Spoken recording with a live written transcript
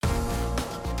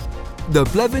The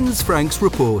Blevins Franks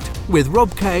Report with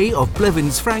Rob Kay of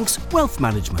Blevins Franks Wealth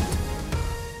Management.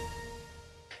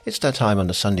 It's that time on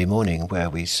a Sunday morning where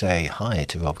we say hi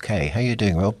to Rob Kay. How are you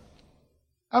doing, Rob?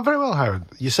 I'm very well, Howard.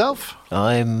 Yourself?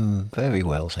 I'm very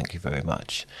well, thank you very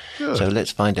much. Good. So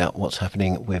let's find out what's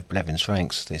happening with Blevins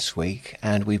Franks this week.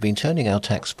 And we've been turning our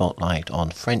tax spotlight on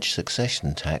French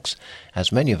succession tax,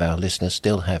 as many of our listeners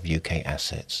still have UK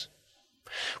assets.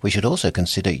 We should also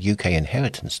consider UK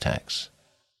inheritance tax.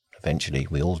 Eventually,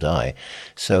 we all die,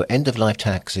 so end-of-life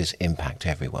taxes impact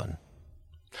everyone.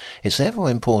 It's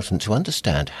therefore important to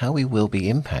understand how we will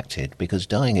be impacted, because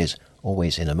dying is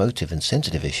always an emotive and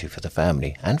sensitive issue for the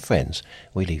family and friends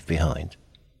we leave behind.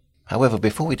 However,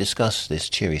 before we discuss this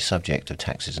cheery subject of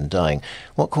taxes and dying,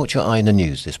 what caught your eye in the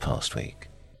news this past week?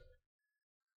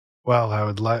 Well,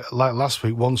 Howard, like last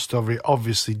week, one story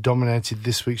obviously dominated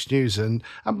this week's news, and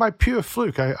by pure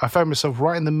fluke, I found myself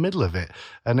right in the middle of it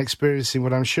and experiencing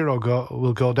what I'm sure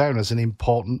will go down as an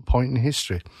important point in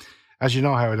history. As you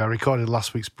know, Howard, I recorded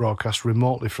last week's broadcast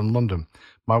remotely from London.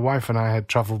 My wife and I had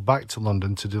travelled back to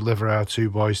London to deliver our two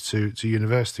boys to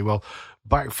university, well,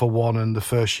 back for one and the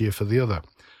first year for the other.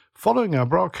 Following our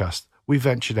broadcast, we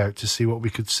ventured out to see what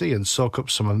we could see and soak up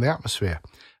some of the atmosphere.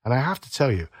 And I have to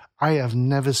tell you, I have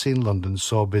never seen London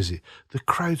so busy. The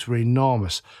crowds were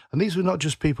enormous, and these were not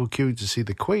just people queuing to see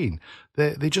the Queen.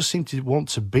 They just seemed to want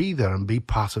to be there and be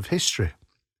part of history.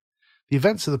 The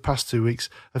events of the past 2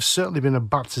 weeks have certainly been a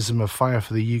baptism of fire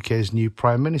for the UK's new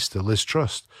Prime Minister, Liz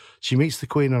Truss. She meets the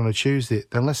Queen on a Tuesday,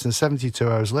 then less than 72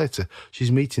 hours later,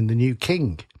 she's meeting the new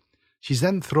King. She's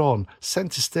then thrown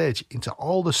centre stage into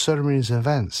all the ceremonies and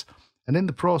events, and in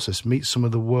the process meets some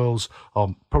of the world's,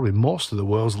 or probably most of the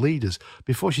world's leaders,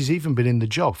 before she's even been in the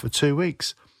job for 2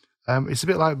 weeks. It's a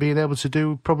bit like being able to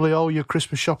do probably all your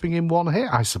Christmas shopping in one hit,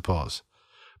 I suppose.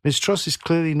 Ms Truss is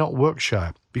clearly not work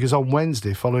shy, because on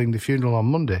Wednesday, following the funeral on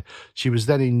Monday, she was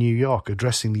then in New York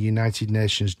addressing the United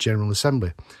Nations General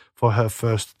Assembly for her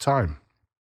first time.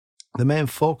 The main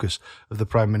focus of the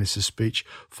Prime Minister's speech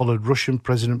followed Russian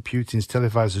President Putin's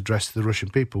televised address to the Russian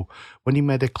people when he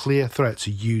made a clear threat to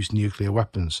use nuclear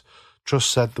weapons. Truss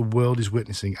said the world is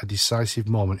witnessing a decisive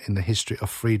moment in the history of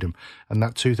freedom, and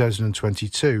that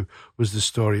 2022 was the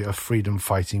story of freedom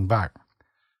fighting back.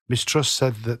 Ms Truss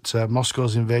said that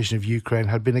Moscow's invasion of Ukraine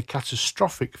had been a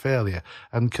catastrophic failure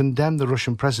and condemned the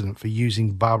Russian president for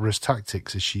using barbarous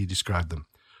tactics, as she described them.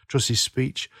 Truss's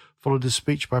speech followed a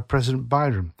speech by President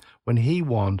Biden when he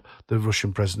warned the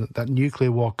Russian president that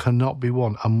nuclear war cannot be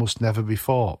won and must never be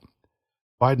fought.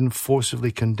 Biden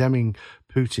forcibly condemning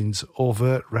Putin's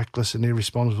overt, reckless and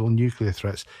irresponsible nuclear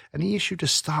threats, and he issued a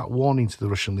stark warning to the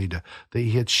Russian leader that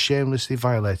he had shamelessly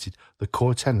violated the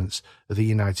core tenets of the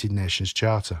United Nations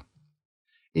Charter.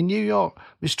 In New York,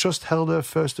 Ms Truss held her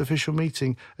first official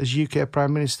meeting as UK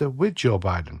Prime Minister with Joe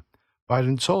Biden.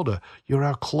 Biden told her, "You're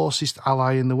our closest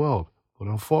ally in the world," but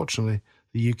unfortunately,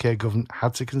 the UK government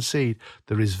had to concede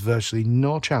there is virtually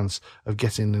no chance of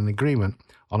getting an agreement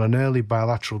on an early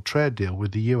bilateral trade deal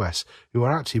with the US, who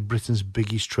are actually Britain's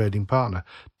biggest trading partner,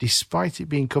 despite it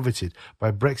being coveted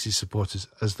by Brexit supporters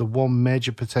as the one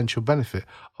major potential benefit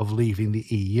of leaving the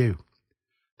EU.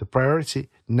 The priority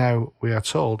now, we are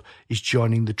told, is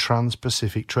joining the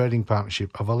Trans-Pacific Trading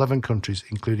Partnership of 11 countries,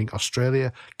 including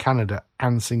Australia, Canada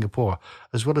and Singapore,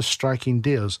 as well as striking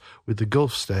deals with the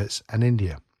Gulf states and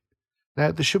India. Now,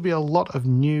 there should be a lot of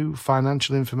new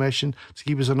financial information to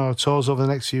keep us on our toes over the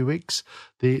next few weeks.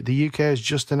 The UK has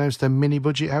just announced a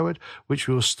mini-budget, Howard, which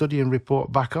we will study and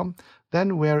report back on.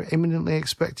 Then we are imminently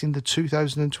expecting the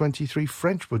 2023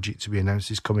 French budget to be announced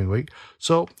this coming week.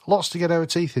 So, lots to get our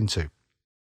teeth into.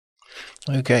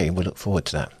 Okay, we'll look forward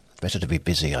to that. Better to be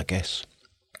busy, I guess.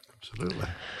 Absolutely.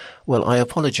 Well, I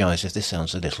apologise if this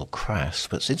sounds a little crass,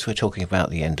 but since we're talking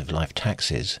about the end-of-life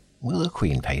taxes, will the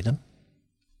Queen pay them?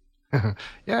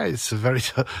 Yeah, it's a very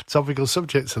topical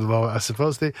subject at the moment, I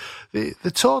suppose. The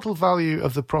total value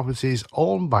of the properties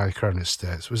owned by Crown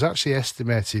Estates was actually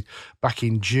estimated back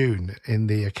in June in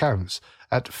the accounts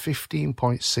at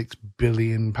 £15.6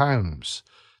 billion.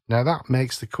 Now, that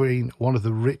makes the Queen one of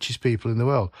the richest people in the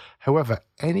world. However,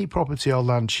 any property or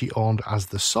land she owned as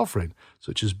the sovereign,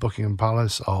 such as Buckingham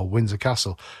Palace or Windsor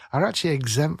Castle, are actually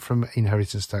exempt from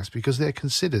inheritance tax because they are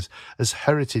considered as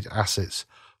heritage assets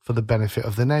for the benefit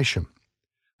of the nation.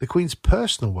 The Queen's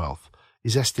personal wealth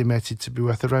is estimated to be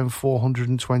worth around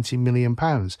 £420 million,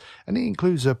 and it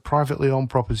includes her privately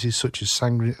owned properties such as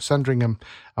Sandringham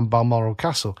and Balmoral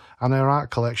Castle and her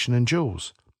art collection and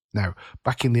jewels. Now,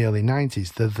 back in the early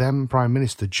 90s, the then Prime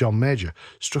Minister John Major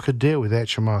struck a deal with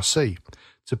HMRC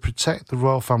to protect the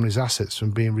royal family's assets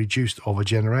from being reduced over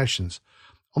generations.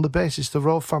 on the basis the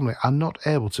royal family are not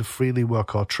able to freely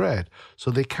work or trade,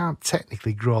 so they can't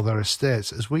technically grow their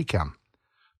estates as we can.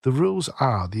 The rules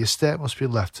are the estate must be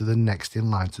left to the next in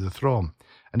line to the throne,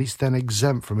 and it's then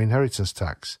exempt from inheritance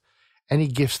tax. Any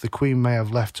gifts the Queen may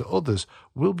have left to others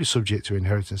will be subject to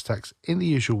inheritance tax in the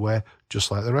usual way,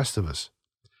 just like the rest of us.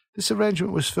 This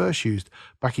arrangement was first used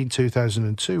back in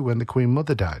 2002 when the Queen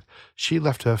Mother died. She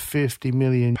left her £50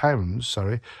 million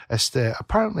estate,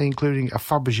 apparently including a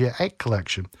Fabergé egg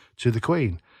collection, to the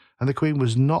Queen, and the Queen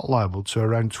was not liable to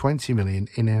around £20 million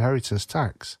in inheritance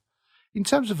tax. In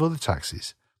terms of other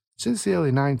taxes, since the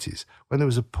early 90s, when there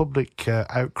was a public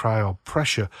outcry or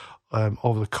pressure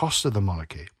over the cost of the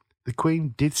monarchy, the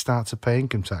Queen did start to pay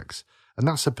income tax, and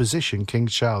that's a position King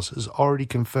Charles has already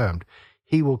confirmed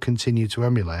he will continue to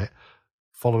emulate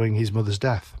following his mother's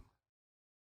death.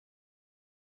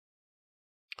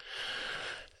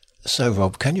 So,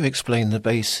 Rob, can you explain the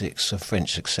basics of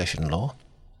French succession law?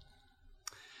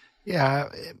 Yeah,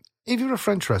 if you're a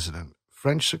French resident,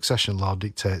 French succession law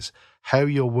dictates how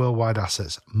your worldwide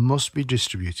assets must be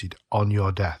distributed on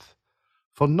your death.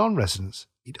 For non-residents,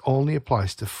 it only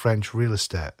applies to French real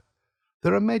estate.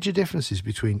 There are major differences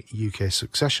between UK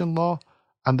succession law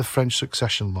and the French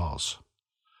succession laws.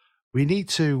 We need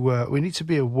to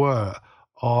be aware,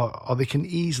 or they can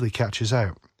easily catch us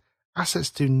out. Assets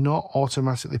do not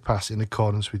automatically pass in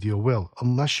accordance with your will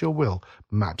unless your will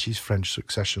matches French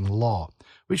succession law,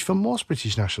 which for most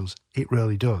British nationals it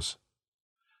rarely does.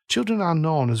 Children are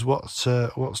known as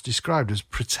what's described as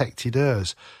protected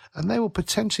heirs, and they will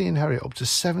potentially inherit up to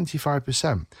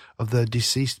 75% of their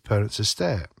deceased parents'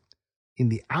 estate. In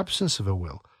the absence of a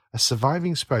will, a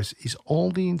surviving spouse is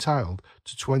only entitled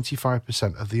to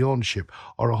 25% of the ownership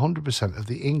or 100% of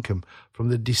the income from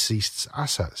the deceased's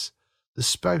assets. The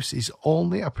spouse is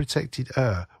only a protected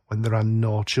heir when there are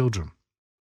no children.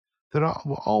 There are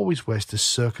always ways to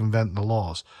circumvent the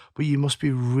laws, but you must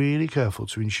be really careful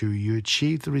to ensure you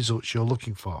achieve the results you're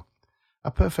looking for.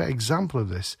 A perfect example of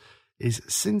this is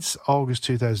since August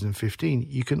 2015,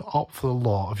 you can opt for the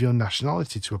law of your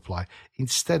nationality to apply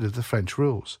instead of the French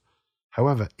rules.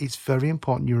 However, it's very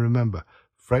important you remember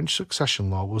French succession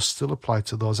law will still apply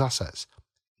to those assets.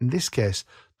 In this case,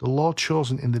 the law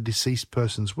chosen in the deceased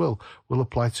person's will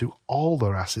apply to all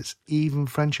their assets, even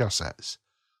French assets.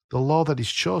 The law that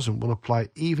is chosen will apply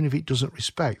even if it doesn't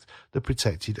respect the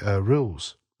protected heir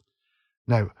rules.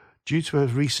 Now, due to a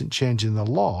recent change in the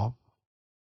law,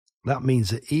 that means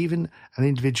that even an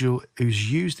individual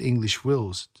who's used English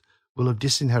wills will have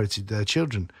disinherited their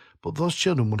children, but those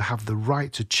children would have the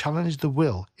right to challenge the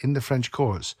will in the French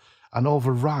courts and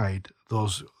override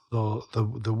the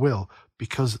will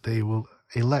because they will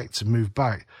elect to move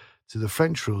back to the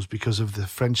French rules because of the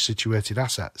French situated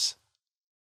assets.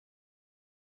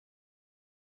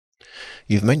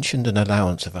 You've mentioned an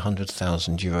allowance of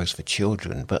 €100,000 for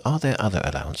children, but are there other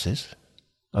allowances?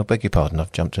 I beg your pardon,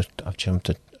 I've jumped a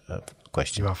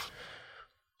question. You have.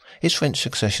 Is French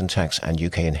succession tax and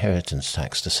UK inheritance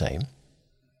tax the same?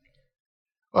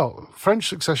 Well, French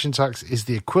succession tax is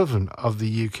the equivalent of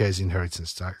the UK's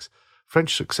inheritance tax.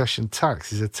 French succession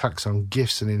tax is a tax on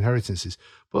gifts and inheritances,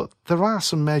 but there are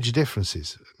some major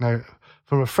differences. Now,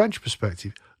 from a French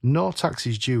perspective, no tax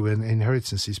is due when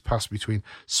inheritances pass between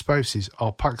spouses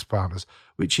or pax partners,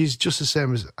 which is just the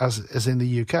same as in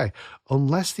the UK,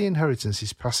 unless the inheritance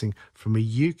is passing from a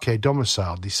UK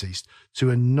domiciled deceased to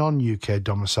a non-UK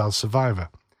domiciled survivor.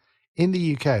 In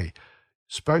the UK,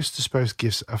 spouse-to-spouse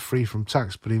gifts are free from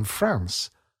tax, but in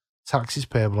France, tax is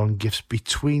payable on gifts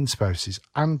between spouses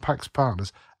and pax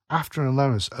partners after an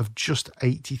allowance of just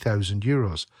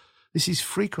 €80,000. This is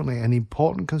frequently an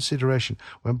important consideration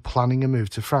when planning a move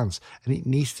to France, and it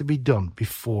needs to be done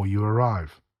before you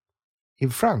arrive. In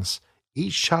France,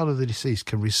 each child of the deceased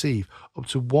can receive up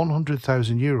to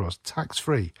 €100,000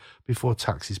 tax-free before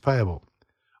tax is payable.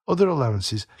 Other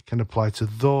allowances can apply to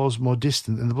those more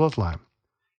distant in the bloodline.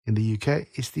 In the UK,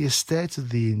 it's the estate of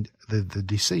the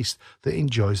deceased that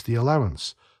enjoys the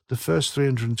allowance. The first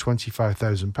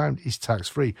 £325,000 is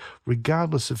tax-free,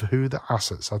 regardless of who the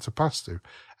assets are to pass to.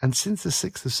 And since the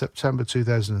 6th of September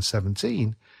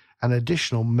 2017, an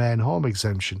additional main home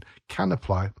exemption can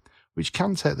apply, which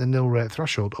can take the nil rate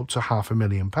threshold up to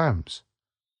 £500,000.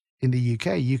 In the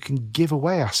UK, you can give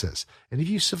away assets, and if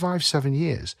you survive 7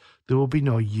 years, there will be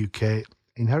no UK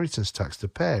inheritance tax to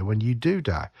pay when you do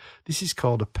die. This is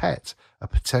called a PET, a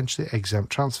potentially exempt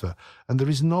transfer, and there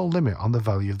is no limit on the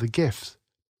value of the gift.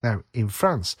 Now, in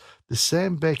France, the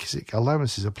same basic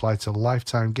allowances apply to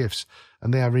lifetime gifts,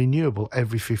 and they are renewable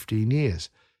every 15 years.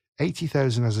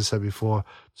 80,000, as I said before,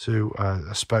 to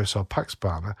a spouse or pax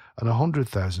partner, and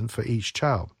 100,000 for each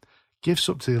child. Gifts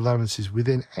up to the allowances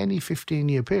within any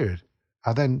 15-year period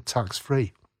are then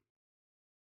tax-free.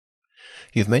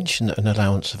 You've mentioned an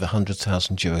allowance of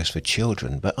 €100,000 for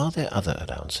children, but are there other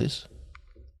allowances?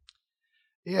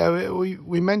 Yeah,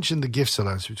 we mentioned the gifts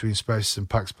allowance between spouses and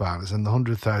Pax partners and the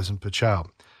 €100,000 per child.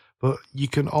 But you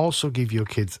can also give your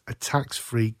kids a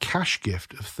tax-free cash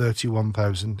gift of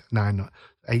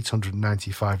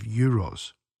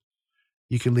 €31,895.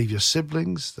 You can leave your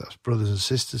siblings, that's brothers and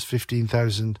sisters,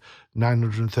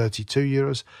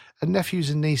 €15,932, and nephews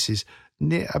and nieces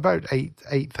about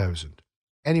 8,000.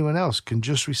 Anyone else can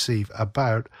just receive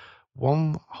about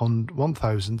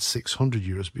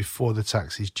 €1,600 before the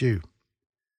tax is due.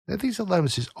 Now, these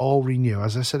allowances all renew,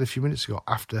 as I said a few minutes ago,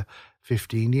 after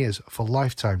 15 years for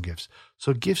lifetime gifts.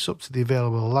 So gifts up to the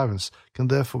available allowance can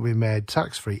therefore be made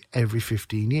tax-free every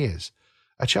 15 years.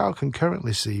 A child can currently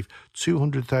receive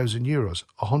 €200,000,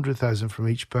 $100,000 from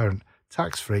each parent,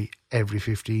 tax-free every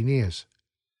 15 years.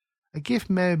 A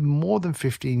gift made more than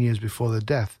 15 years before the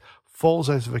death falls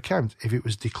out of account if it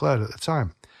was declared at the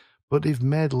time. But if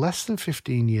made less than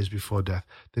 15 years before death,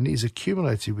 then it is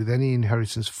accumulated with any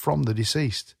inheritance from the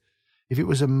deceased. If it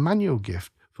was a manual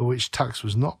gift for which tax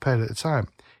was not paid at the time,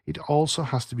 it also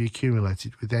has to be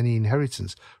accumulated with any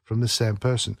inheritance from the same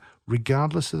person,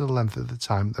 regardless of the length of the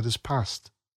time that has passed.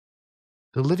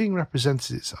 The living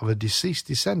representatives of a deceased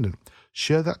descendant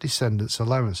share that descendant's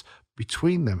allowance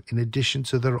between them in addition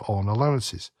to their own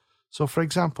allowances. So, for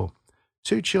example,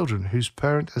 two children whose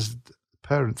parent has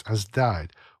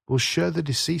died will share the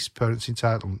deceased parent's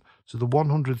entitlement to the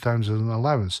 €100,000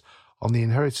 allowance on the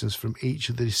inheritance from each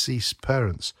of the deceased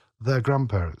parents, their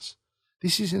grandparents.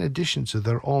 This is in addition to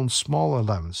their own small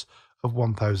allowance of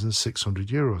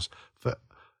 €1,600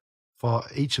 for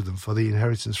each of them for the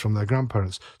inheritance from their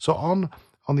grandparents. So on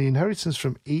the inheritance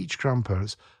from each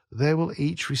grandparents, they will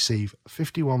each receive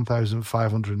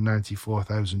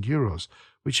 €51,594,000,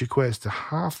 which equates to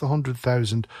half the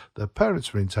 $100,000 their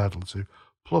parents were entitled to,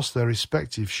 plus their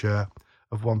respective share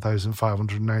of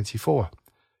 $1,594.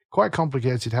 Quite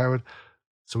complicated, Howard.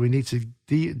 So we need to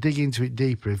dig into it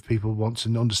deeper if people want to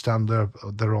understand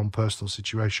their own personal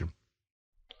situation.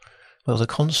 Well, the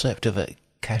concept of a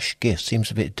cash gift seems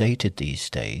a bit dated these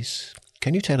days.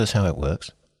 Can you tell us how it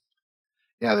works?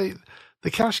 Yeah,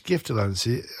 the cash gift allowance,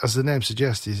 as the name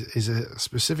suggests, is a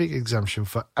specific exemption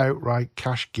for outright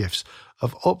cash gifts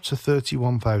of up to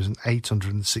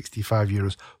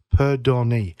 €31,865 per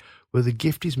donee, where the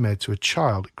gift is made to a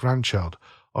child, grandchild,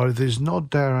 or if there is no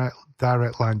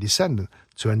direct line descendant,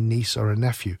 to a niece or a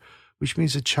nephew, which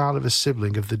means a child of a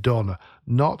sibling of the donor,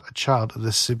 not a child of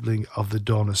the sibling of the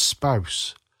donor's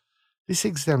spouse. This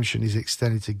exemption is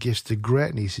extended to gifts to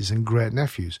great-nieces and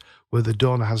great-nephews, where the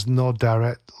donor has no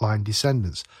direct line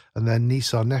descendants and their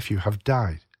niece or nephew have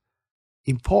died.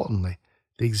 Importantly,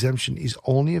 the exemption is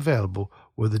only available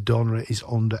where the donor is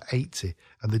under 80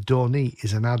 and the donee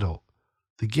is an adult.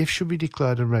 The gift should be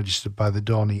declared and registered by the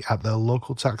donee at their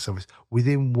local tax office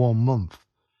within 1 month.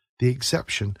 The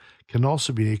exception can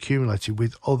also be accumulated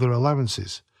with other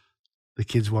allowances. The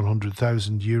kid's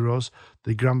 €100,000,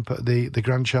 the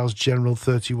grandchild's general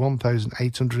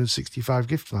 €31,865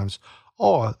 gift allowance,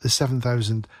 or the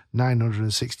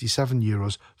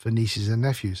 €7,967 for nieces and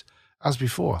nephews. As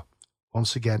before,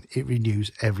 once again, it renews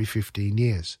every 15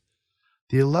 years.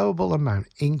 The allowable amount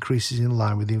increases in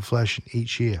line with inflation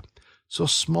each year, so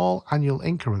small annual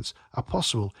increments are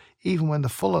possible even when the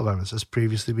full allowance has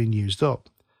previously been used up.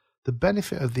 The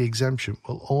benefit of the exemption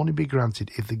will only be granted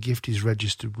if the gift is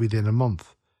registered within a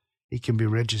month. It can be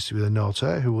registered with a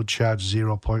notaire who will charge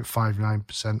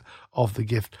 0.59% of the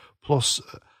gift plus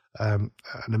an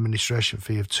administration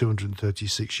fee of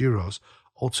 €236.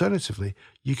 Alternatively,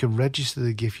 you can register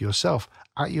the gift yourself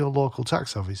at your local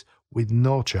tax office with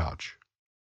no charge.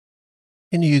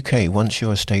 In the UK, once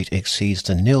your estate exceeds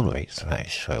the nil rate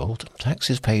threshold, tax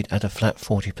is paid at a flat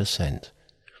 40%.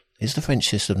 Is the French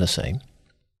system the same?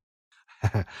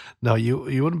 No,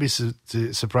 you wouldn't be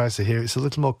surprised to hear it's a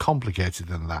little more complicated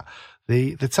than that.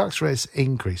 The tax rates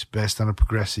increase based on a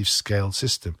progressive scaled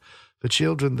system. For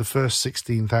children, the first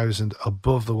 16,000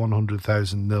 above the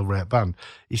 100,000 nil rate band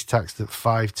is taxed at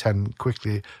 5, 10,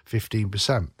 quickly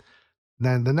 15%.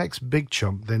 Then the next big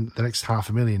chunk, then the next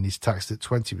 $500,000 is taxed at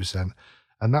 20%,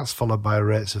 and that's followed by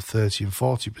rates of 30 and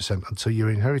 40% until your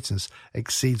inheritance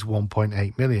exceeds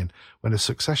 1.8 million, when a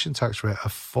succession tax rate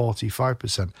of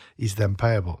 45% is then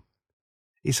payable.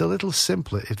 It's a little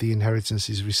simpler if the inheritance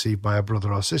is received by a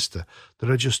brother or sister.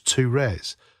 There are just 2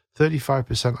 rates,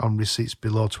 35% on receipts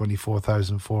below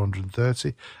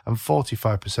 24,430 and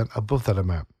 45% above that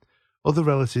amount. Other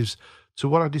relatives to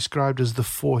what are described as the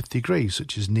fourth degree,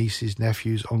 such as nieces,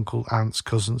 nephews, uncle, aunts,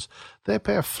 cousins, they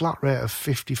pay a flat rate of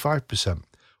 55%,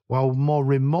 while more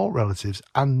remote relatives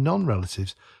and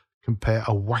non-relatives can pay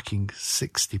a whacking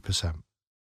 60%.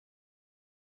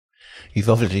 You've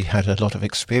obviously had a lot of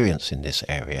experience in this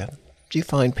area. Do you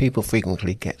find people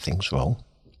frequently get things wrong?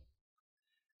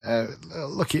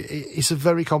 Look, it's a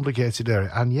very complicated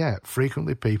area, and yet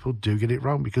frequently people do get it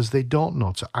wrong because they don't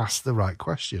know to ask the right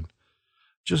question.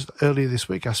 Just earlier this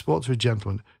week, I spoke to a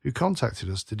gentleman who contacted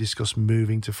us to discuss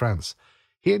moving to France.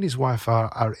 He and his wife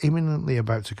are imminently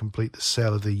about to complete the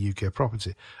sale of their UK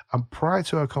property, and prior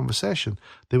to our conversation,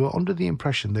 they were under the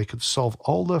impression they could solve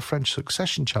all their French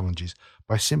succession challenges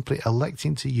by simply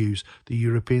electing to use the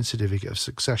European Certificate of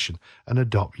Succession and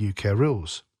adopt UK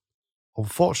rules.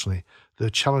 Unfortunately, their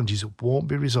challenges won't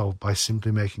be resolved by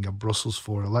simply making a Brussels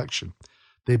 4 election.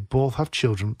 They both have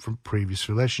children from previous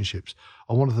relationships,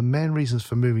 and one of the main reasons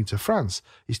for moving to France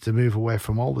is to move away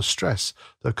from all the stress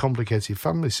their complicated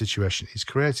family situation is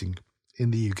creating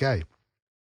in the UK.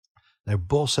 Now,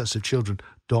 both sets of children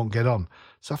don't get on,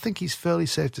 so I think it's fairly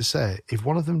safe to say if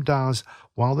one of them dies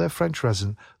while they're French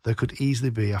resident, there could easily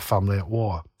be a family at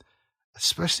war,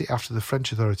 especially after the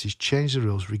French authorities changed the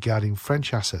rules regarding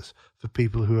French assets for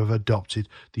people who have adopted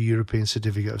the European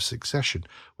Certificate of Succession,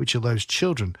 which allows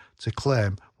children to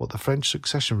claim what the French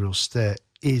succession rules state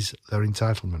is their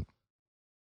entitlement.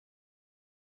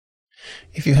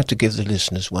 If you had to give the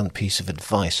listeners one piece of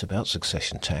advice about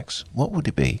succession tax, what would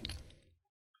it be?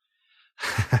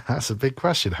 That's a big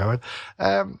question, Howard.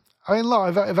 Look,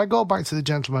 if I go back to the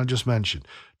gentleman I just mentioned,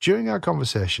 during our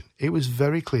conversation, it was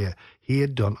very clear he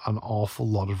had done an awful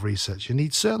lot of research and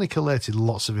he'd certainly collated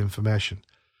lots of information.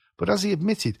 But as he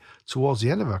admitted towards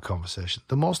the end of our conversation,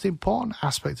 the most important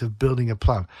aspect of building a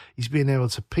plan is being able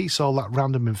to piece all that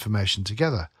random information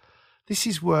together. This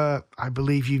is where I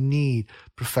believe you need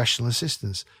professional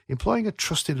assistance. Employing a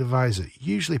trusted advisor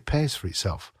usually pays for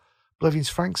itself. Blevins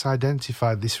Franks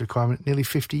identified this requirement nearly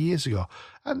 50 years ago,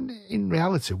 and in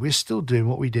reality, we're still doing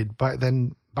what we did back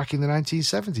in the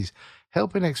 1970s,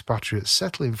 helping expatriates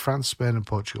settle in France, Spain and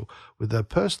Portugal with their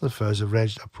personal affairs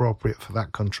arranged appropriate for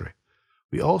that country.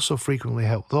 We also frequently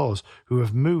help those who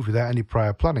have moved without any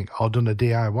prior planning or done a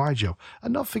DIY job,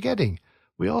 and not forgetting,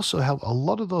 we also help a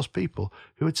lot of those people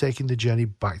who are taking the journey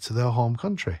back to their home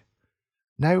country.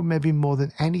 Now, maybe more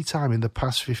than any time in the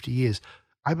past 50 years,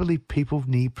 I believe people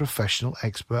need professional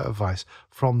expert advice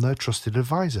from their trusted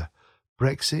advisor.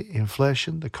 Brexit,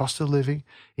 inflation, the cost of living,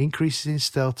 increases in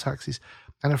stale taxes,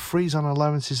 and a freeze on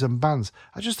allowances and bans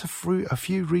are just a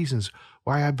few reasons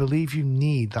why I believe you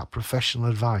need that professional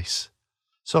advice.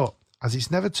 So, as it's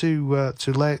never too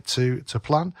late to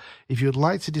plan, if you'd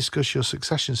like to discuss your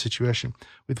succession situation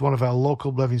with one of our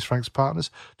local Blevins Franks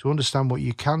partners to understand what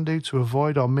you can do to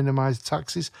avoid or minimise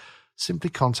taxes,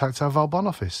 simply contact our Valbonne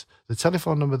office. The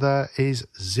telephone number there is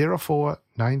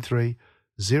 0493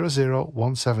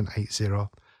 001780.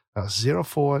 That's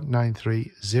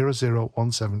 0493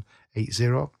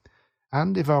 001780.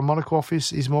 And if our Monaco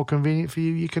office is more convenient for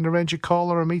you, you can arrange a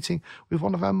call or a meeting with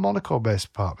one of our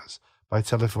Monaco-based partners by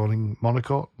telephoning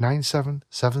Monaco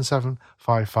 9777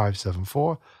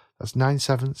 5574. That's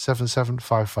 9777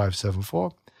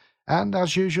 5574. And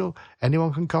as usual,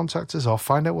 anyone can contact us or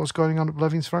find out what's going on at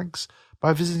Blevins Franks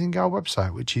by visiting our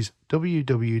website, which is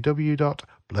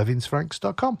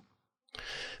www.blevinsfranks.com.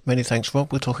 Many thanks,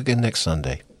 Rob. We'll talk again next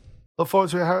Sunday. Look forward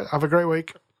to it, Howard. Have a great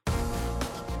week.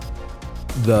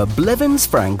 The Blevins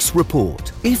Franks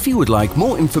Report. If you would like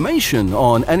more information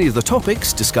on any of the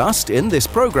topics discussed in this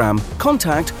programme,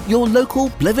 contact your local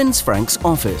Blevins Franks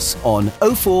office on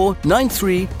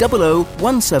 0493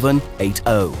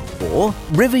 001780 or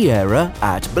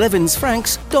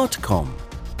riviera@blevinsfranks.com.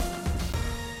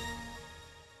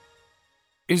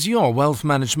 Is your wealth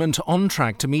management on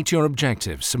track to meet your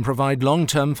objectives and provide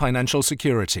long-term financial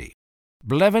security?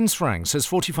 Blevins Franks has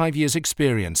 45 years'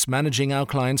 experience managing our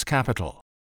clients' capital.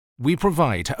 We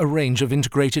provide a range of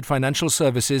integrated financial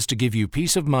services to give you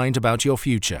peace of mind about your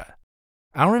future.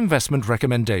 Our investment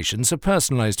recommendations are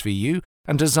personalized for you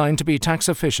and designed to be tax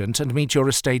efficient and meet your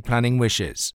estate planning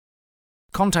wishes.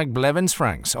 Contact Blevins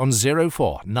Franks on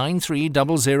 0493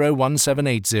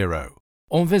 001780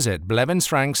 or visit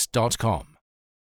blevinsfranks.com.